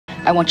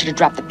I want you to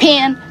drop the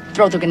pen,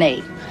 throw the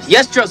grenade.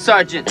 Yes, Drill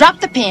Sergeant. Drop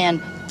the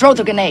pen, throw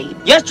the grenade.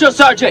 Yes, Drill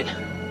Sergeant.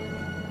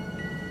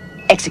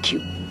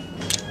 Execute.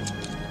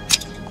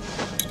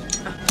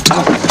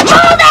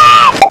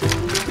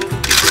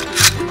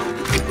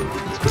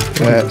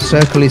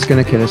 Circle is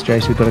going to kill us,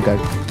 Jace. We've got to go.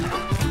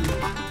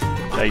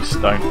 Jace,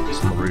 don't. It's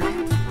on the roof.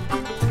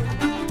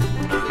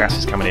 Gas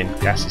is coming in.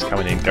 Gas is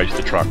coming in. Go to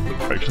the truck.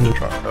 Go to the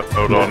truck.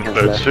 Hold on.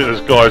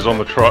 There's guys on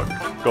the truck.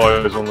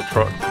 Guys on the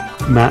truck.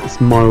 Matt's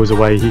miles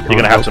away. He can't.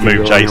 You're going to have to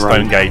move, Jace. Don't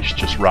around. engage.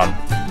 Just run.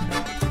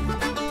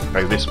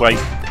 Go this way.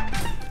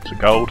 To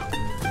gold.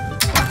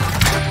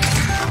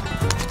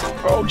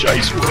 Oh,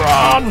 Jace,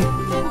 run!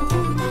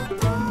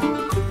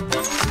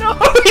 No,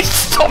 he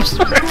stops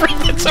wherever he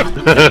gets him.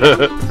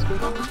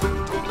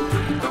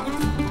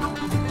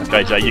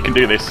 Okay, Jay, you can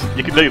do this.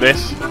 You can do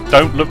this.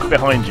 Don't look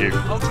behind you.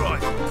 I'll try.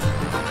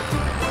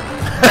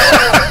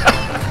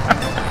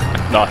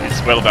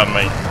 Nice, well done,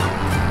 mate.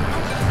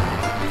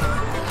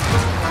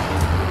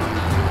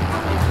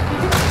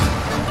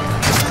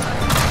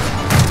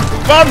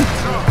 One,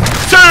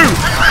 two.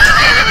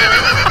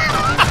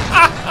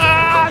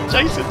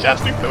 Jason,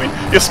 Jasnoo flew in.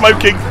 You're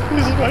smoking.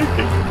 You're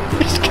smoking.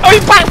 He's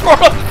going back for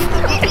us.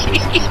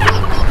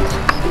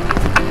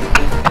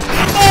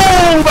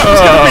 Oh, that was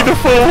going to be the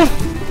fourth.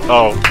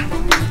 Oh.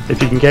 If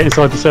you can get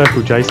inside the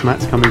circle, Jace,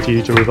 Matt's coming to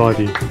you to revive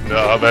you.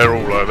 No, they're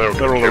all around. They're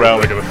all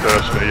going to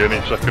thirst me any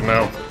second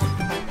now.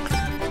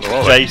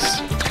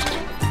 Jace.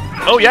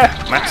 Oh yeah,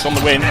 Matt's on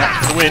the win.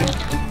 Matt's for the win.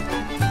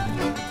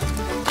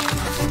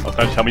 Oh,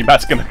 don't tell me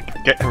Matt's going to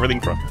get everything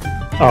from.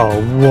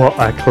 Oh, what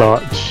a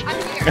clutch!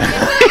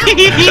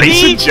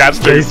 Jason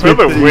Jasnoo Jace for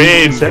the with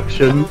win.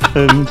 Deception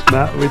and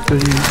Matt with the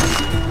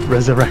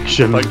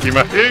resurrection. Thank you,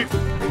 Matthew.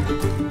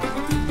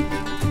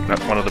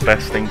 That's one of the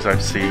best things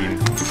I've seen in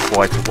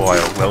quite a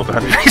while. Well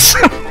done,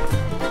 Jason.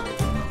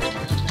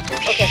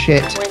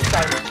 Shit.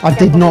 I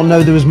did not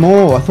know there was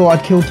more. I thought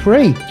I'd killed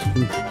 3.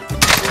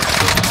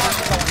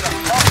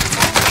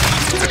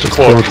 It's a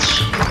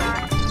quads.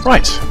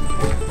 Right. So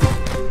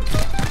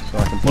I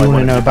can You find want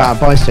one to know about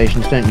buy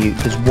stations, don't you?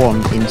 There's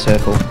one in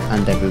circle,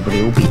 and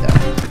everybody will be there.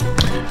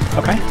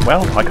 Okay,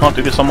 well, I can't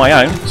do this on my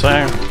own, so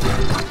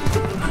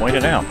wait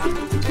it out.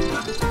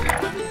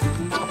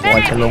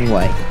 Quite a long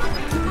way.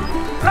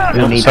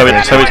 So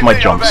is my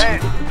jumps.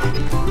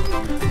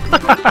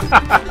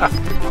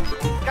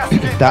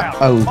 That,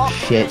 oh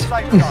shit.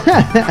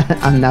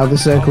 And now the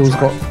circle's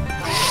got...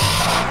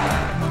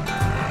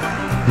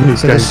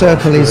 So the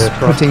circle is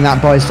putting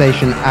that buy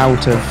station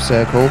out of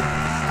circle,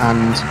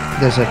 and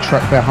there's a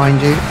truck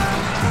behind you.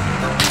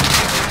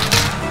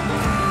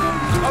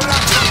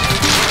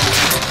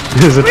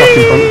 There's a truck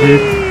in front of you.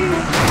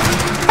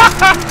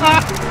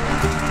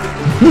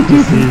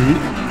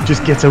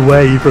 Just get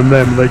away from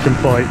them, they can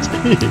fight.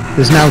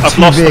 There's now I've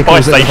 2 lost the buy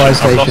vehicles at the buy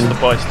station. I've lost station. the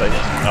buy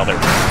station. Oh, there it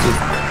is.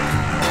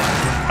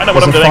 I know what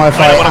There's I'm a doing. I know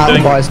firefight what at I'm the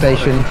doing. buy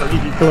station.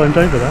 You climbed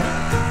over that.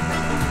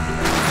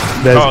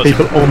 There's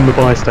people on the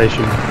buy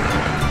station.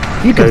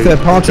 You could third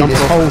party this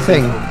whole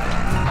thing.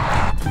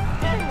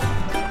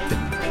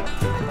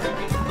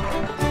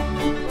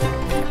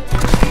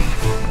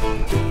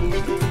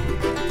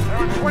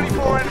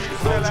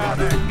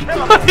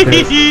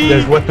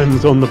 There's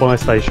weapons on the buy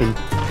station.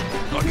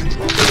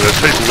 There's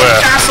people there.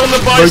 Gas on the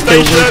buy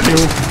station!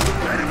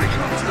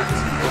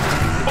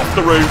 Off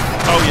the roof.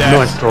 Oh yeah.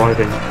 Nice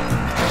driving.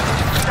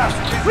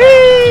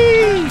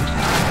 Whee!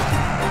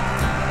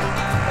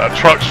 That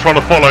truck's trying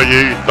to follow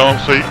you,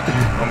 Dancy.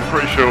 I'm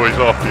pretty sure he's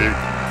after you.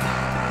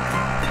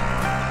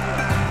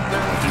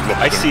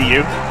 I see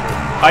you.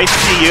 I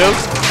see you.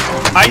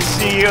 I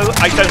see you.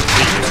 I don't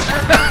see you.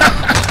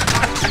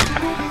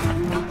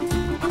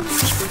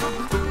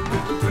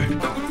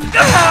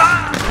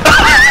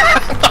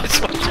 Nice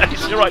one,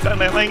 Jace. You're right down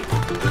there, mate.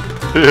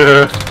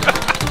 Yeah.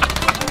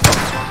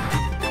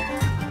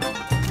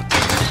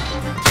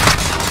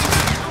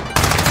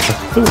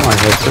 Oh, I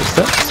heard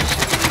footsteps.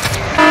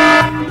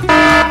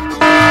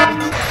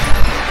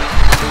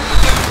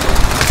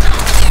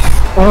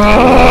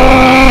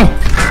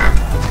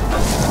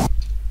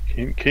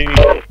 Can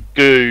you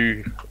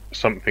do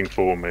something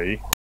for me?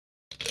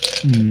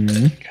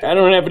 I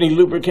don't have any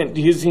lubricant.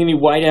 Do you see any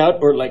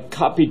whiteout or like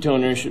copy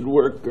toner should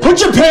work? Put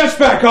your pants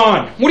back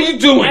on! What are you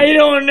doing? I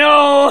don't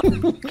know!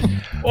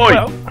 Oi!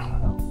 Well.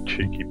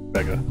 Cheeky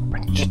beggar.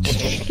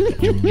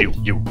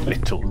 You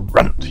little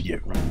runt, you.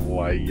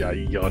 Why,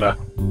 yada.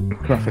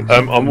 Graphics.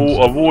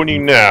 I'll warn you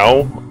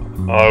now.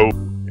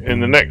 In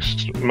the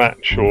next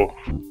match or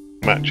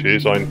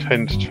matches, I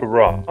intend to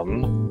run.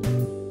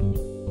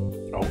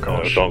 Oh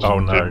gosh.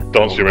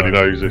 Dancy already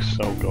knows this.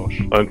 Oh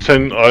gosh. I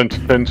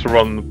intend to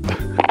run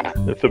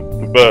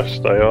the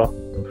burst AR.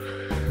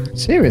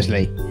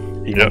 Seriously?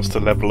 He wants to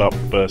level up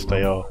burst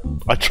AR.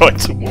 I tried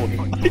to warn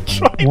him.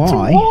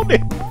 Why? To warn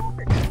him.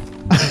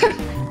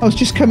 I was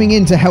just coming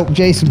in to help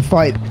Jason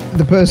fight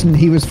the person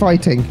he was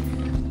fighting,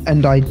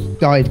 and I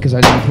died because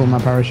I didn't pull my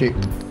parachute.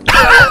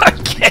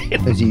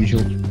 Again. As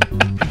usual.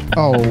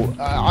 Oh,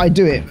 I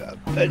do it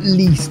at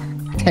least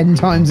 10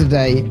 times a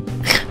day.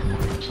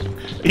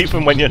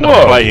 Even when you're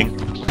not playing.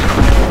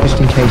 Just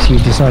in case you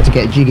decide to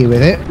get jiggy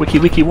with it. Wiki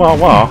wiki wah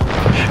wah.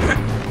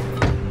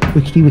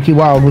 Wiki wiki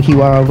wild, wiki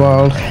wild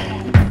wild.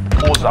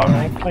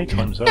 Warzone.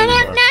 Playtime's over.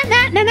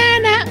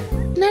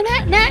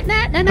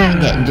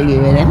 Getting jiggy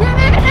with it.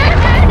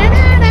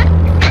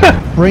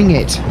 Bring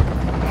it.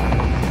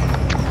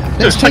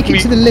 Let's take it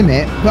to the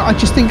limit, but I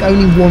just think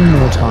only one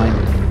more time.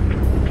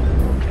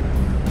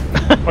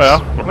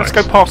 Well, let's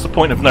go past the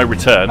point of no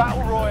return.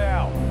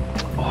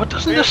 Oh,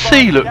 doesn't the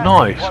sea look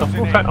nice? I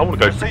want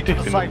to go for a dip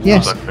in the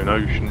Warzone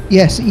ocean.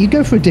 Yes, you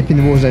go for a dip in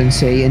the Warzone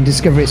Sea and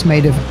discover it's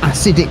made of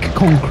acidic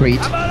concrete.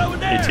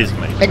 It is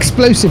made.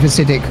 Explosive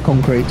acidic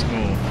concrete.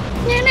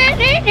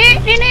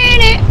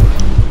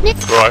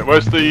 Right,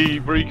 where's the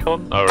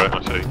recon? Oh, right,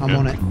 I see. I'm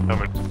on it.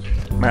 Coming.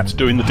 Matt's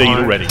doing the deed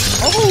already.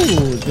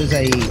 Oh, there's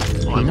a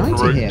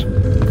P90 here.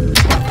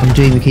 I'm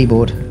doing the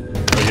keyboard.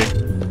 Are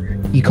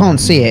you? You can't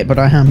see it, but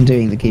I am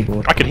doing the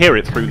keyboard. I could hear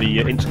it through the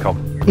intercom.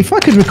 If I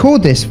could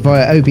record this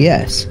via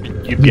OBS,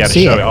 You'd be able to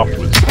show it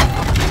afterwards.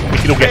 We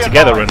could all get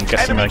together and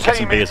get some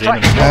beers in.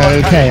 And...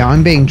 Okay,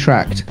 I'm being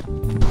tracked.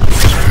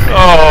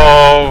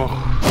 Oh!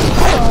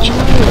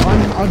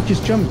 I've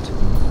just jumped.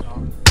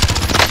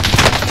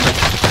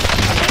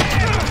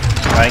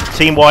 Okay,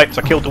 team wiped.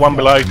 I killed the one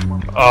below.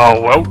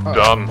 Oh, well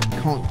done.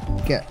 Can't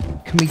get.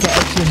 Can we get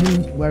up to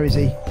him? Where is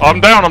he?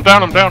 I'm down.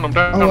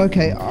 Oh,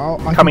 okay.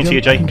 Coming to you,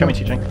 Jay. Coming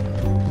to you, Jay.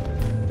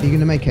 Are you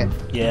gonna make it?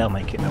 Yeah, I'll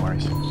make it. No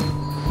worries.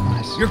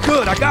 Nice. You're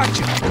good, I got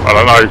you. I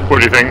don't know. What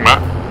do you think,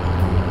 Matt?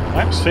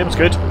 That seems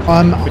good.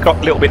 We've got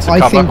little bits of I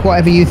cover. think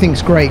whatever you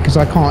think's great because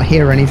I can't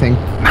hear anything.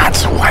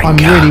 Matt's wanker. I'm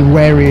really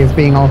wary of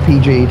being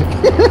RPG'd.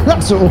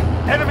 That's all.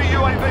 Enemy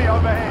UAV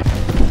overhead.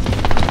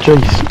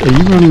 Jace, are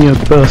you running a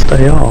burst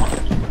AR?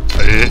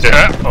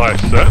 Yeah, I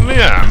certainly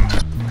am.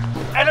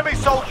 Enemy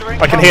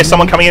soldiering. I can hear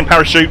someone coming in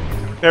parachute.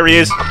 There he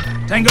is.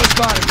 Tango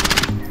spotted.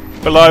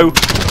 Below.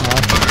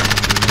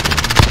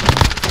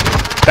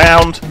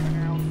 Downed.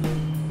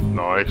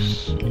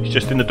 Nice. He's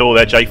just in the door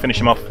there, Jay. Finish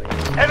him off.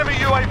 Enemy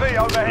UAV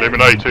overhead.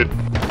 Eliminated.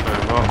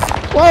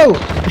 Whoa!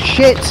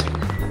 Shit!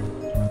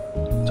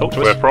 Talk to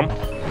Where us. from?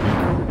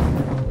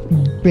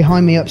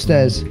 Behind me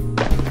upstairs. Oh,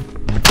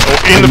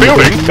 in the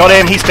building? Got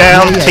him. He's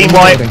down. Yeah, Team in the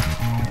wipe. building.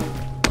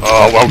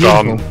 Oh, well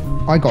done. Beautiful.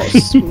 I got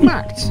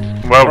smacked.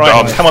 Well Right,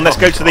 done. come on. Let's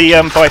go to the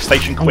fire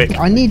station quick.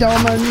 I need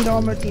armor,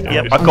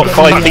 Yep, I've got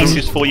 5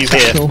 pieces for you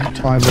here.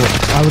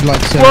 I would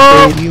like to.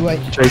 Whoa! You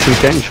wait. Jason's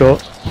getting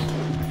shot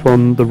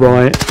from the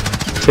right.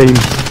 Team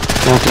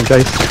marking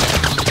Jace.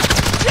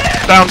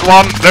 Down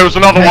one. There was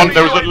another one.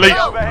 There was at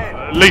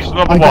least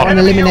another I got one.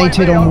 an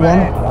eliminated on one.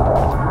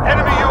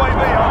 Enemy UAV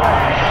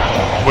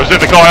overhead. Was it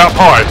the guy up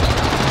high?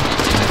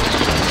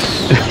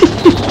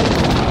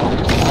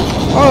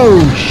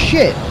 Oh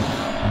shit!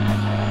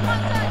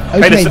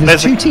 Okay,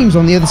 there's 2 teams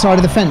on the other side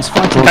of the fence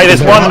fighting. Okay,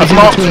 there's one. I've in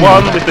marked between.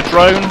 one with the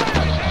drone.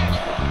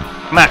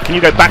 Matt, can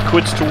you go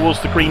backwards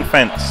towards the green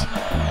fence?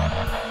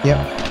 Yep.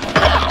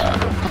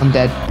 I'm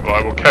dead.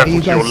 Right, well, careful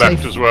you to your guys left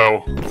safe? as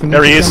well. For me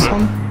There to he is. jump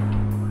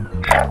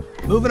on?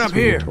 Moving up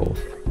here.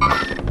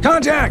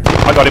 Contact!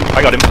 I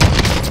got him.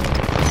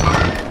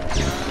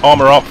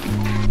 Armor off.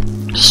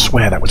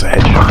 Swear that was a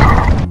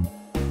headshot.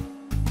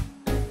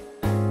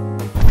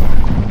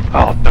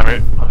 Oh, damn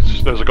it.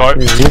 There's a guy.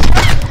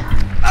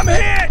 I'm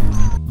hit!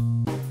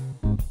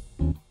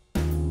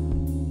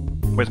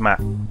 Where's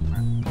Matt?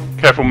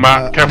 Careful,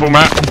 Matt. Careful,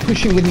 Matt. I'm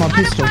pushing with my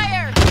pistol.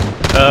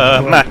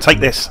 Matt, take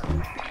this.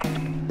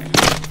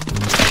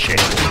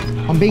 Shit.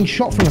 I'm being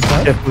shot from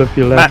above. Careful of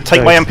your left. Matt,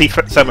 take my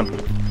MP7.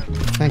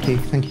 Thank you.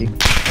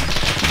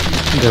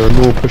 There are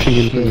more pushing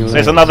in from your There's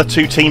left. another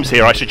 2 teams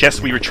here. I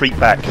suggest we retreat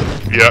back.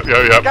 Yep.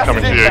 Gas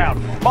Coming is to you. inbound.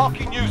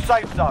 Marking new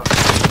safe zone.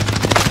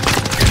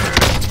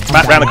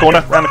 Matt, round the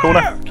corner.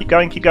 Keep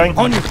going.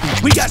 On your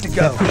feet, we got to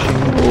go.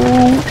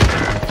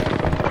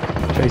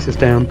 Jace is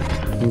down.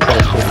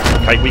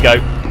 Okay, we go.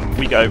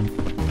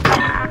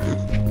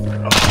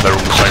 Oh, they're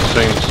all the same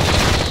team.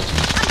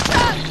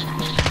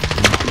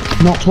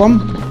 Knocked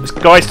one. There's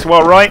guys to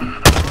our right.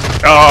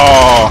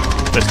 Oh,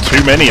 there's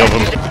too many of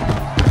them.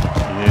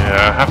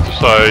 Yeah, I have to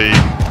say,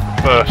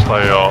 first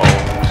they are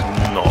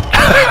not.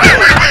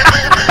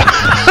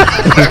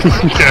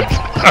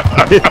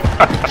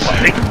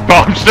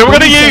 But I'm still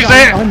going to use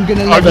it! I'm going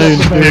to I'm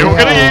still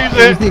going to use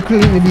It's it! the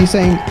equivalent of you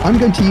saying, I'm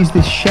going to use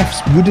this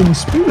chef's wooden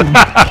spoon.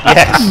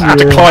 Yes,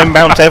 to climb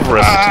Mount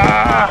Everest.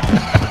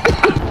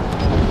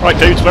 Right,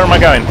 dudes, where am I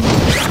going?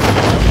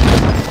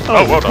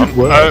 Oh, well done.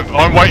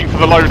 I'm waiting for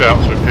the loadout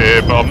to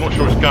appear, but I'm not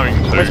sure it's going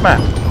to. Where's Matt?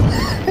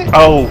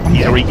 Oh,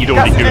 you'd already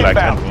Gas is gulagged.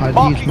 inbound. I'd use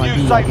Marking my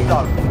new gulag safe again.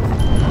 zone.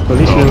 Well, at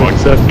least you Oh know my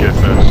what's circle.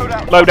 goodness.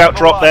 Loadout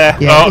drop there.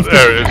 Yeah, Oh, if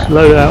there it is.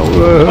 Load out. I'm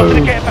Whoa.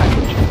 gonna get back.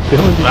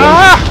 Behind you.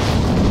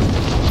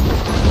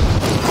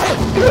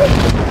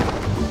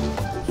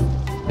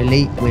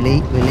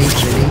 Willie.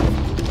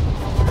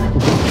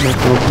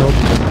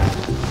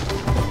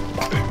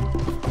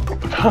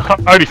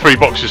 Only 3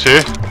 boxes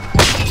here.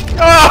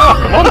 Oh,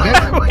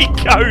 we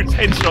go.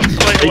 Headshot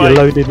straight Get away. your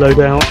loaded load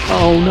out.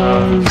 Oh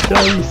no,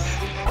 Jace.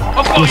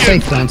 I've got You're you.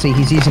 safe, Dante.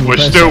 He's using the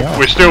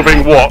We're still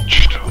being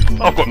watched.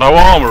 I've got no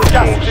armour, of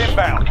Gas is course.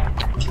 inbound.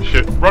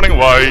 Shit, running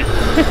away.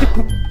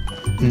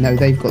 No,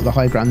 they've got the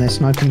high ground. They're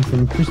sniping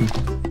from prison.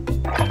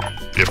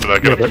 Yeah, but they're Yeah,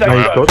 going but to come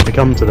they've out. got to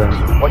come to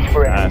them. Watch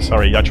for it.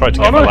 Sorry, I tried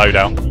to get my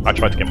loadout.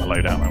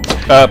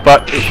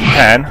 But if you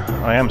can,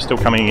 I am still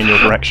coming in your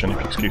direction, if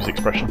you excuse the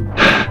expression.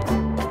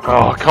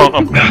 Oh, I can't.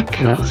 I'm back.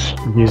 That's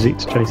music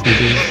to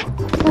Jason's ears.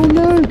 Oh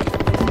no!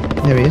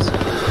 There he is.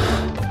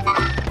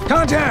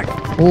 Contact!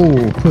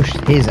 Oh, pushed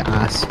his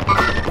ass.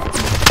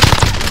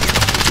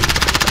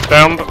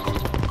 Down.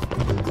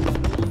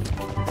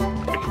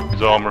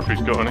 His armour if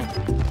he's got any.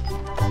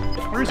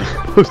 Where is he? I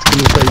was going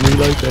to say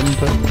reload then,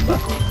 but...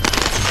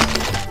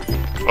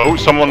 Oh,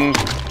 someone's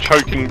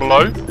choking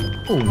below.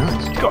 Oh,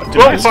 nice. He's got a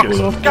Well, Damascus.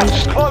 Gas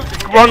is closing.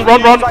 Run,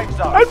 run, run. Safe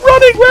zone. I'm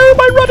running! Where am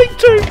I running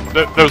to?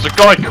 There was a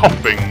guy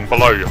coughing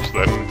below us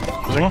then.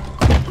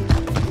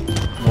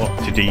 What,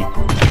 did he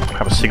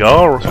have a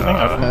cigar or something?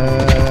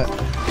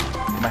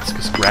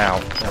 Damascus growl.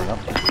 Fair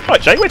enough.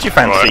 Right, Jay, where do you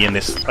fancy Right. in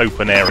this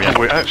open area?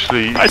 We're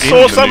actually I in saw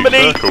the new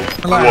somebody. circle.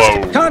 Relax.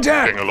 Whoa.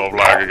 Contact. Getting a lot of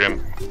lag again.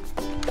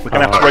 We're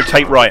going to have to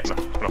rotate right.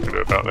 Nothing to do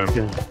about them.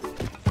 Yeah.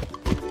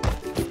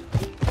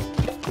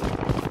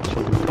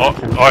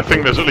 I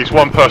think there's at least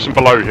one person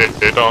below here,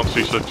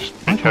 Dancy, so just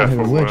be I can't hear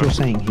careful. a word you're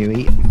saying,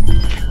 Huey.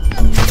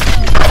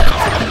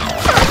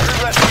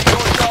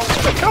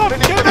 Can't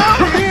get out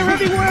of here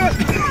anywhere!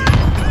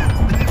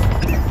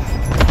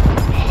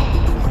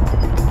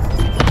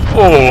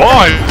 Oh,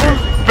 I'm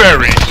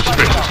very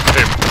suspicious of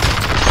him.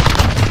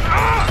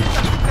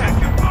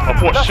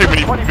 I've watched too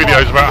many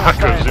videos about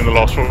hackers in the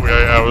last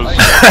 48 hours.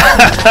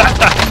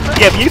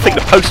 Yeah, but you think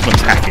the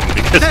postman's hacking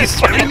because he's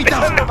Hey, enemy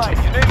down. Mate,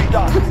 you're nearly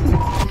done.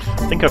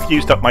 I think I've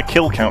used up my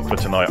kill count for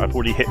tonight. I've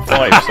already hit 5, so...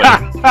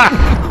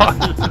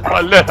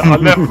 I left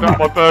out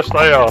my burst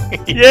AR.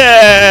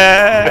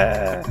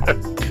 Yeah!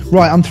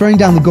 Right, I'm throwing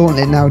down the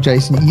gauntlet now,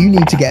 Jason. You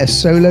need to get a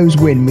solos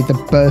win with the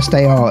burst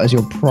AR as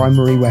your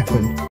primary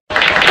weapon.